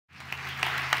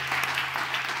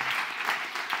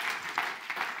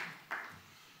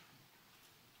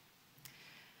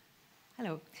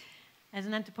So, as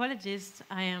an anthropologist,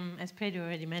 I am, as Pedro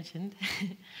already mentioned,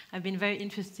 I've been very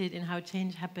interested in how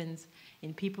change happens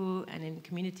in people and in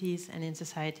communities and in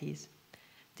societies.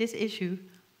 This issue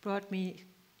brought me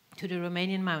to the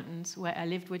Romanian mountains, where I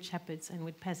lived with shepherds and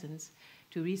with peasants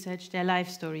to research their life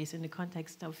stories in the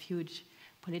context of huge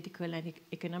political and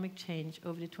economic change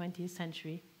over the 20th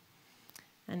century.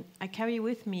 And I carry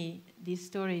with me these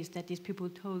stories that these people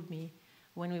told me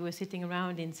when we were sitting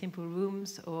around in simple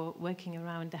rooms or working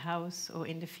around the house or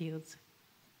in the fields.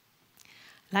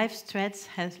 Life's threads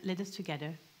have led us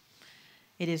together.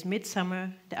 It is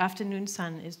midsummer, the afternoon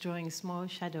sun is drawing small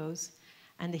shadows,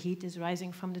 and the heat is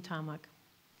rising from the tarmac.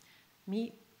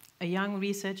 Me, a young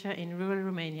researcher in rural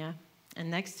Romania, and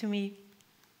next to me,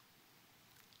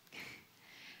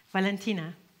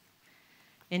 Valentina,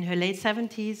 in her late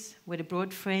 70s, with a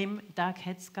broad frame, dark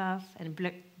headscarf,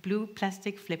 and blue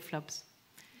plastic flip-flops.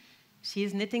 She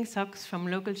is knitting socks from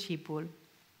local sheep wool.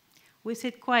 We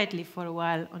sit quietly for a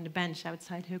while on the bench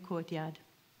outside her courtyard.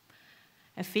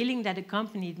 A feeling that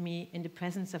accompanied me in the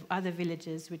presence of other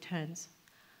villagers returns.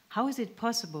 How is it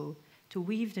possible to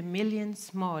weave the million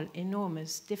small,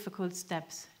 enormous, difficult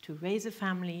steps to raise a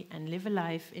family and live a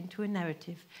life into a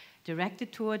narrative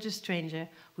directed towards a stranger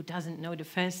who doesn't know the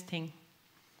first thing?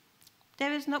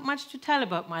 There is not much to tell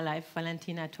about my life,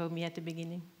 Valentina told me at the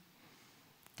beginning.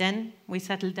 Then we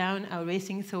settled down our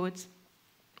racing thoughts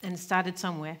and started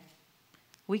somewhere.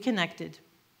 We connected.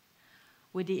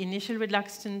 With the initial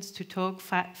reluctance to talk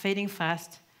fading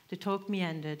fast, the talk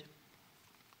meandered.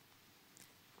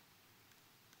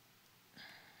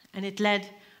 And it led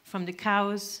from the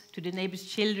cows to the neighbor's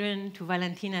children, to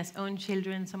Valentina's own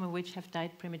children, some of which have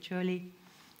died prematurely,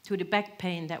 to the back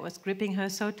pain that was gripping her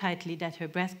so tightly that her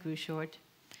breath grew short,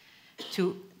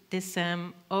 to this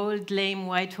old lame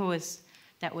white horse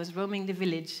that was roaming the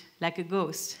village like a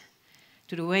ghost,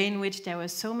 to the way in which there were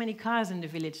so many cars in the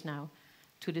village now,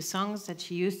 to the songs that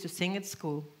she used to sing at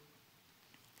school.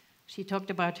 She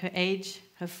talked about her age,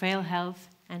 her frail health,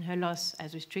 and her loss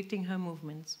as restricting her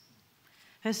movements.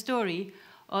 Her story,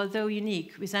 although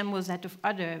unique, resembles that of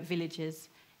other villages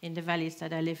in the valleys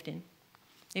that I lived in.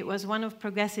 It was one of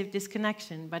progressive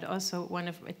disconnection, but also one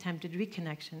of attempted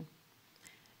reconnection.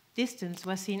 Distance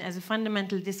was seen as a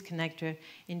fundamental disconnector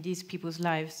in these people's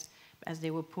lives, as they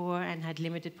were poor and had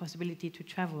limited possibility to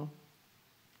travel.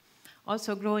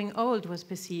 Also, growing old was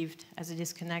perceived as a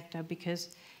disconnector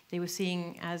because they were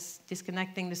seen as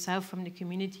disconnecting the self from the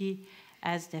community,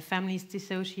 as their families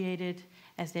dissociated,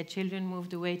 as their children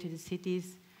moved away to the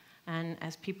cities, and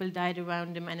as people died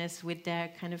around them, and as with their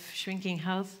kind of shrinking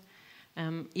health,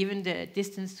 even the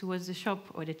distance towards the shop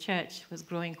or the church was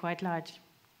growing quite large.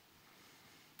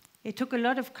 It took a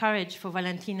lot of courage for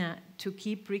Valentina to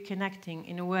keep reconnecting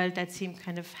in a world that seemed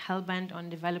kind of hell-bent on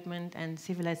development and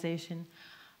civilization,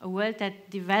 a world that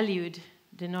devalued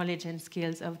the knowledge and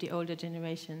skills of the older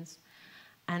generations,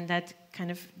 and that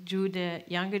kind of drew the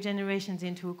younger generations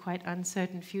into a quite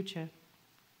uncertain future.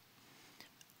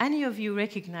 Any of you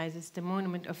recognizes the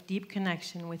moment of deep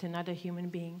connection with another human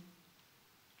being?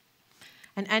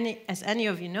 And as any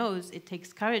of you knows, it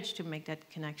takes courage to make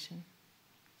that connection.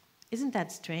 Isn't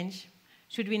that strange?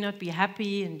 Should we not be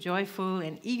happy and joyful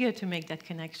and eager to make that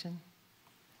connection?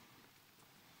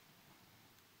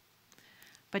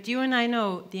 But you and I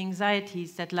know the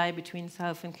anxieties that lie between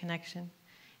self and connection.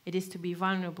 It is to be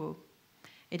vulnerable.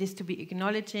 It is to be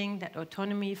acknowledging that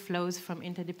autonomy flows from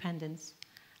interdependence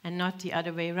and not the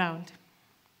other way around.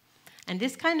 And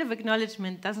this kind of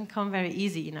acknowledgement doesn't come very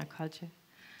easy in our culture.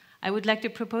 I would like to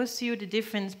propose to you the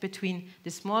difference between the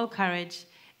small courage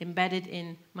embedded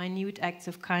in minute acts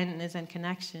of kindness and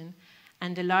connection,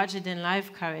 and the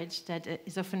larger-than-life courage that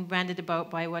is often branded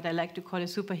about by what I like to call a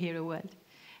superhero world.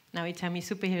 Now, you tell me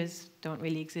superheroes don't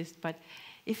really exist, but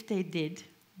if they did,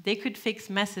 they could fix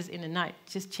messes in a night,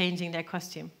 just changing their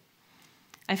costume.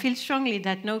 I feel strongly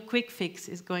that no quick fix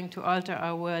is going to alter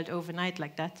our world overnight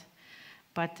like that,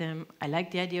 but I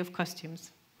like the idea of costumes.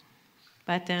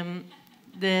 But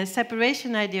the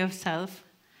separation idea of self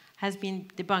has been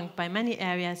debunked by many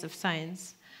areas of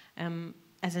science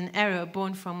as an error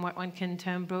born from what one can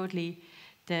term broadly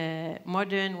the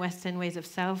modern Western ways of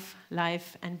self,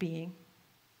 life, and being.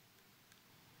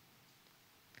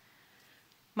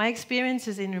 My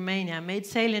experiences in Romania made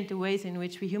salient the ways in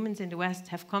which we humans in the West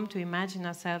have come to imagine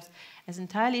ourselves as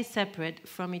entirely separate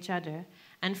from each other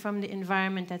and from the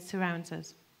environment that surrounds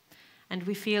us. And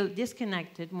we feel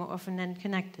disconnected more often than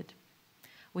connected.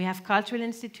 We have cultural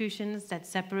institutions that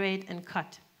separate and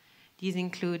cut. These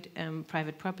include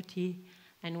private property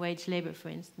and wage labor, for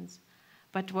instance.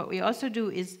 But what we also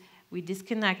do is we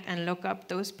disconnect and lock up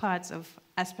those parts of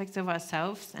aspects of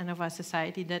ourselves and of our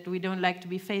society that we don't like to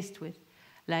be faced with,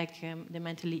 like the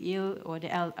mentally ill or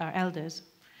our elders.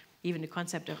 Even the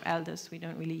concept of elders we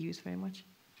don't really use very much.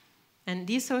 And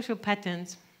these social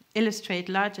patterns illustrate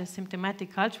larger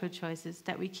symptomatic cultural choices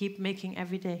that we keep making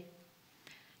every day.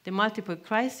 The multiple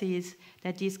crises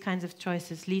that these kinds of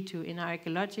choices lead to in our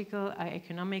ecological, our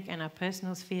economic, and our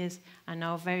personal spheres are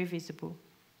now very visible.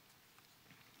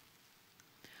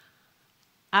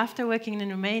 After working in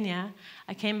Romania,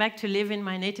 I came back to live in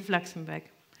my native Luxembourg.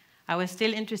 I was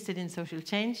still interested in social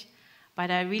change, but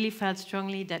I really felt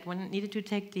strongly that one needed to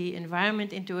take the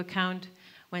environment into account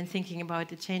when thinking about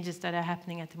the changes that are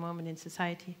happening at the moment in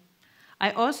society.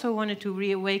 I also wanted to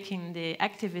reawaken the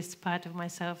activist part of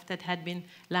myself that had been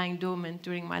lying dormant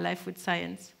during my life with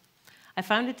science. I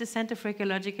founded the Center for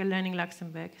Ecological Learning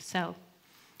Luxembourg, CEL,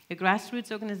 a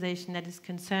grassroots organization that is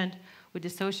concerned with the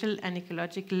social and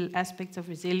ecological aspects of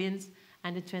resilience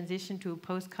and the transition to a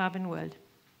post-carbon world.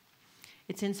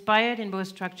 It's inspired in both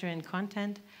structure and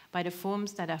content by the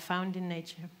forms that are found in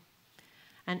nature.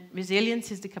 And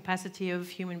resilience is the capacity of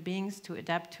human beings to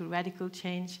adapt to radical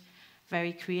change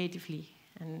very creatively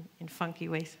and in funky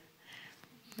ways.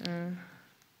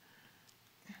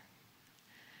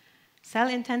 CEL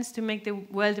intends to make the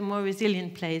world a more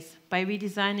resilient place by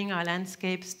redesigning our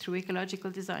landscapes through ecological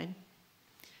design.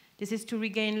 This is to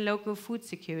regain local food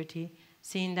security,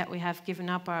 seeing that we have given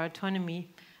up our autonomy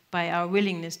by our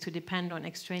willingness to depend on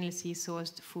extraneously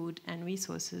sourced food and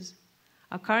resources.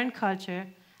 Our current culture,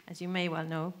 as you may well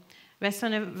know, rests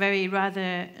on a very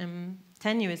rather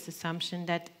tenuous assumption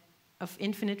that of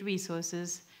infinite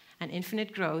resources and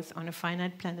infinite growth on a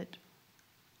finite planet.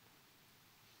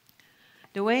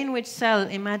 The way in which CEL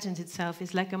imagines itself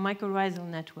is like a mycorrhizal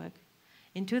network.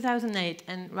 In 2008,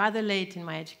 and rather late in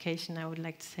my education, I would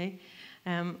like to say,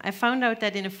 I found out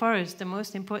that in a forest, the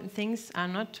most important things are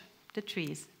not the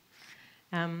trees.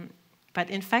 But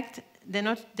in fact, they're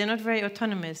not very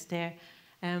autonomous. They're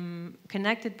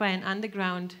connected by an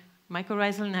underground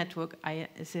mycorrhizal network,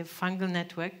 it's a fungal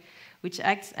network, which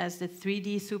acts as the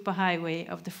 3D superhighway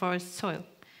of the forest soil,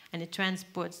 and it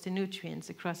transports the nutrients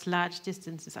across large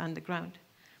distances underground,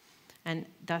 and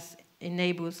thus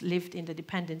enables lived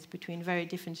interdependence between very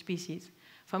different species.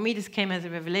 For me, this came as a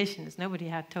revelation, as nobody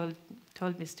had told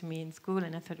this to me in school,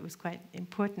 and I thought it was quite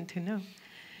important to know.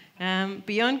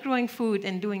 Beyond growing food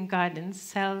and doing gardens,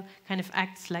 CEL kind of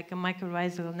acts like a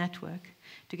mycorrhizal network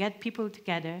to get people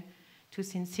together to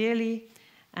sincerely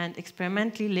and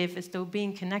experimentally live as though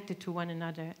being connected to one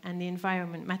another and the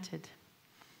environment mattered.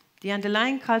 The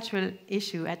underlying cultural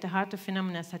issue at the heart of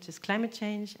phenomena such as climate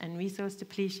change and resource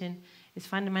depletion is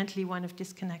fundamentally one of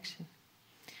disconnection.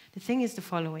 The thing is the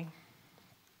following.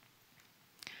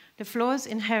 The flaws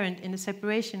inherent in the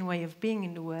separation way of being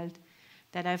in the world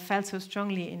that I've felt so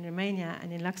strongly in Romania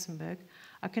and in Luxembourg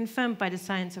are confirmed by the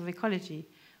science of ecology,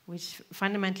 which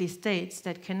fundamentally states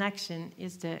that connection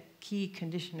is the key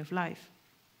condition of life.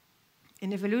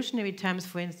 In evolutionary terms,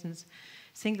 for instance,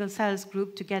 single cells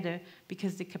grouped together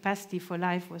because the capacity for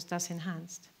life was thus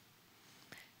enhanced.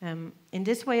 In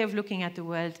this way of looking at the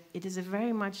world, it is a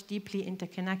very much deeply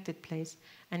interconnected place,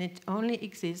 and it only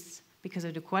exists because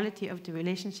of the quality of the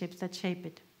relationships that shape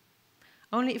it.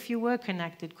 Only if you were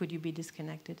connected could you be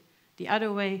disconnected. The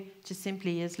other way just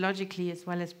simply is logically as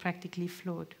well as practically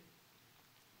flawed.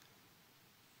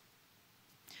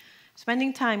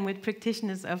 Spending time with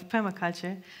practitioners of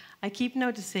permaculture, I keep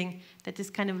noticing that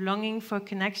this kind of longing for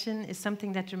connection is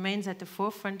something that remains at the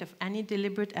forefront of any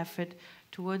deliberate effort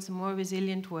towards a more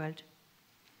resilient world.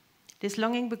 This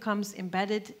longing becomes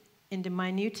embedded in the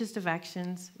minutest of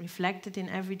actions, reflected in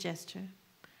every gesture.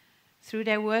 Through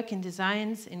their work in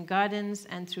designs, in gardens,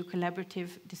 and through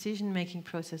collaborative decision-making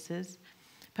processes,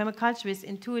 permaculturists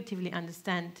intuitively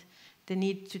understand the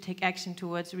need to take action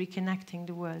towards reconnecting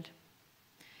the world.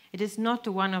 It is not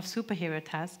a one-off superhero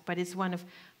task, but it's one of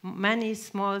many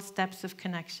small steps of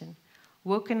connection,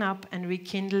 woken up and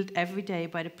rekindled every day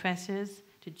by the pressures,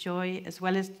 the joy, as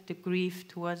well as the grief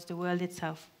towards the world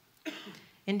itself.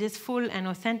 In this full and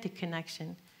authentic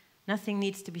connection, nothing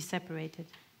needs to be separated.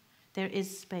 There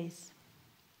is space.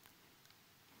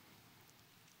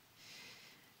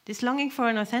 This longing for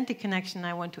an authentic connection,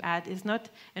 I want to add, is not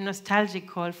a nostalgic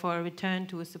call for a return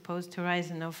to a supposed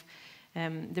horizon of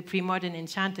the pre-modern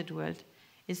enchanted world.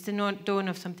 It's the dawn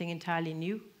of something entirely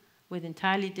new, with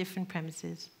entirely different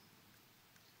premises.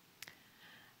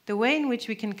 The way in which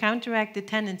we can counteract the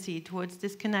tendency towards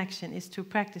disconnection is through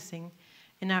practicing,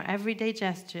 in our everyday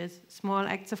gestures, small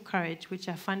acts of courage, which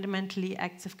are fundamentally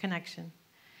acts of connection.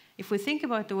 If we think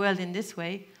about the world in this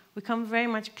way, we come very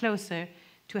much closer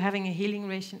to having a healing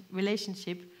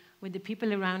relationship with the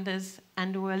people around us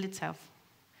and the world itself.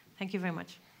 Thank you very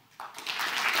much.